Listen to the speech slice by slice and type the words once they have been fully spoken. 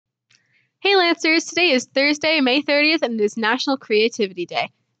Lancers! Today is Thursday, May 30th, and it is National Creativity Day.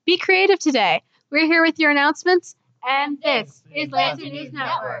 Be creative today. We're here with your announcements, and this is Lancer News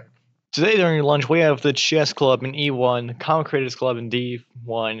Network. Today during lunch, we have the Chess Club in E1, Comic Creators Club in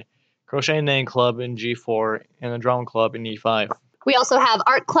D1, Crochet and Knitting Club in G4, and the Drama Club in E5. We also have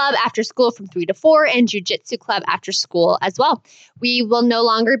Art Club after school from 3 to 4 and Jiu-Jitsu Club after school as well. We will no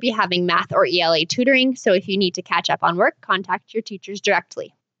longer be having math or ELA tutoring, so if you need to catch up on work, contact your teachers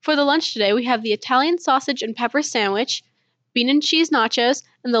directly. For the lunch today, we have the Italian sausage and pepper sandwich, bean and cheese nachos,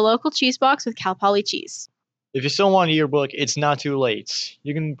 and the local cheese box with Cal Poly cheese. If you still want a yearbook, it's not too late.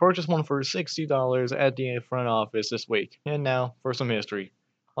 You can purchase one for $60 at the front office this week. And now for some history.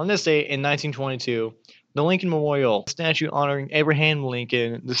 On this day in 1922, the Lincoln Memorial statue honoring Abraham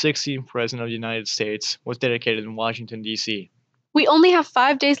Lincoln, the 16th President of the United States, was dedicated in Washington, D.C. We only have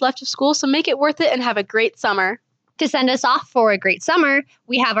 5 days left of school, so make it worth it and have a great summer. To send us off for a great summer,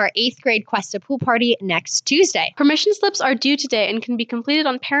 we have our 8th grade Cuesta Pool Party next Tuesday. Permission slips are due today and can be completed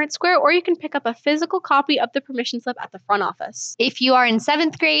on Parent Square, or you can pick up a physical copy of the permission slip at the front office. If you are in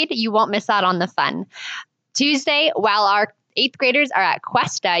 7th grade, you won't miss out on the fun. Tuesday, while our 8th graders are at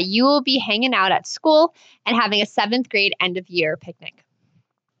Cuesta, you will be hanging out at school and having a 7th grade end of year picnic.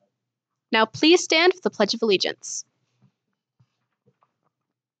 Now please stand for the Pledge of Allegiance.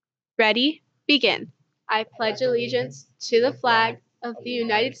 Ready? Begin. I pledge allegiance to the flag of the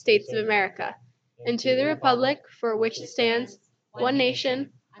United States of America and to the republic for which it stands, one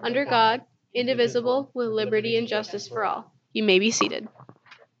nation, under God, indivisible, with liberty and justice for all. You may be seated.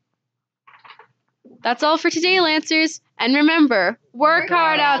 That's all for today, Lancers. And remember, work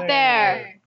hard out there.